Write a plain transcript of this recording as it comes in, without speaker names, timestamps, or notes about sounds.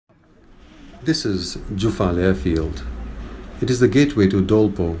This is Jufal Airfield. It is the gateway to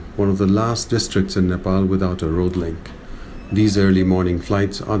Dolpo, one of the last districts in Nepal without a road link. These early morning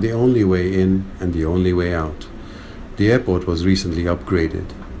flights are the only way in and the only way out. The airport was recently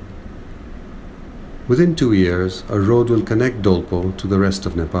upgraded. Within 2 years, a road will connect Dolpo to the rest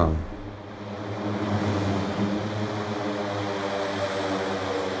of Nepal.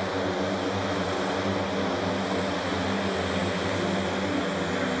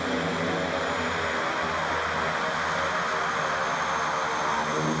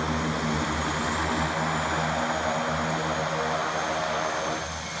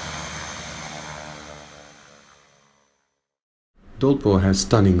 Dolpo has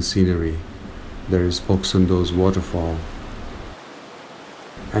stunning scenery. There is Phoksundo's waterfall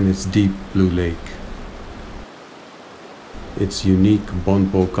and its deep blue lake. Its unique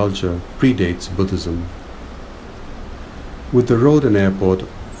Bonpo culture predates Buddhism. With the road and airport,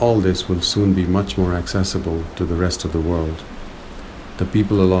 all this will soon be much more accessible to the rest of the world. The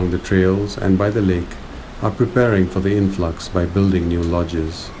people along the trails and by the lake are preparing for the influx by building new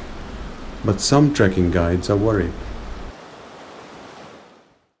lodges. But some trekking guides are worried.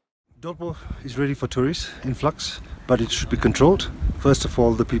 Dolpo is ready for tourist influx, but it should be controlled. First of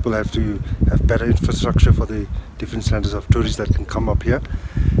all, the people have to have better infrastructure for the different centers of tourists that can come up here.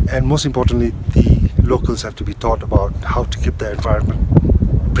 And most importantly, the locals have to be taught about how to keep the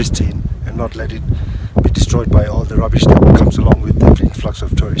environment pristine and not let it be destroyed by all the rubbish that comes along with the influx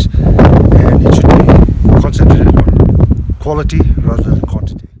of tourists. And it should be concentrated on quality rather than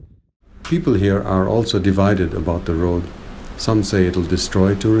quantity. People here are also divided about the road. Some say it'll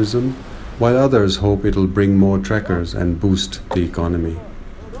destroy tourism, while others hope it'll bring more trekkers and boost the economy.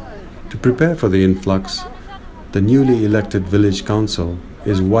 To prepare for the influx, the newly elected village council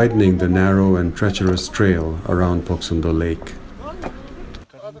is widening the narrow and treacherous trail around Phoksundo Lake.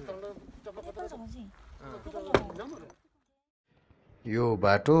 यो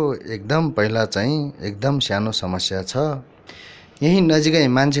बाटो एकदम पहिला चाहिँ एकदम सानो समस्या छ। यही नजिकै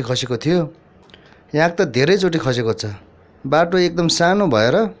मान्छे खसेको थियो। यहाँ त धेरै चोटी खसेको छ। बाटो एकदम सानो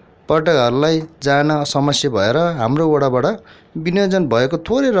भएर पर्यटकहरूलाई जान समस्या भएर हाम्रो वडाबाट विनियोजन भएको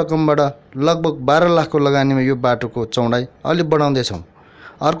थोरै रकमबाट लगभग 12 लाखको लगानीमा यो बाटोको चौडाइ अलि बढाउँदै छौं।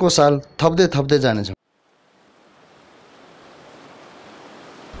 अर्को साल थप्दै जाने छौं।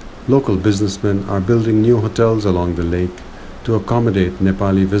 Local businessmen are building new hotels along the lake to accommodate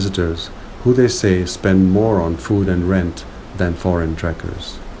Nepali visitors who they say spend more on food and rent than foreign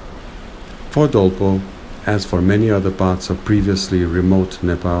trekkers. For Dolpo, as for many other parts of previously remote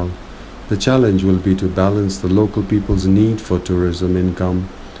Nepal, the challenge will be to balance the local people's need for tourism income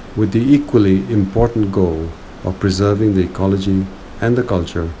with the equally important goal of preserving the ecology and the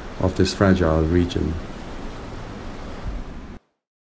culture of this fragile region.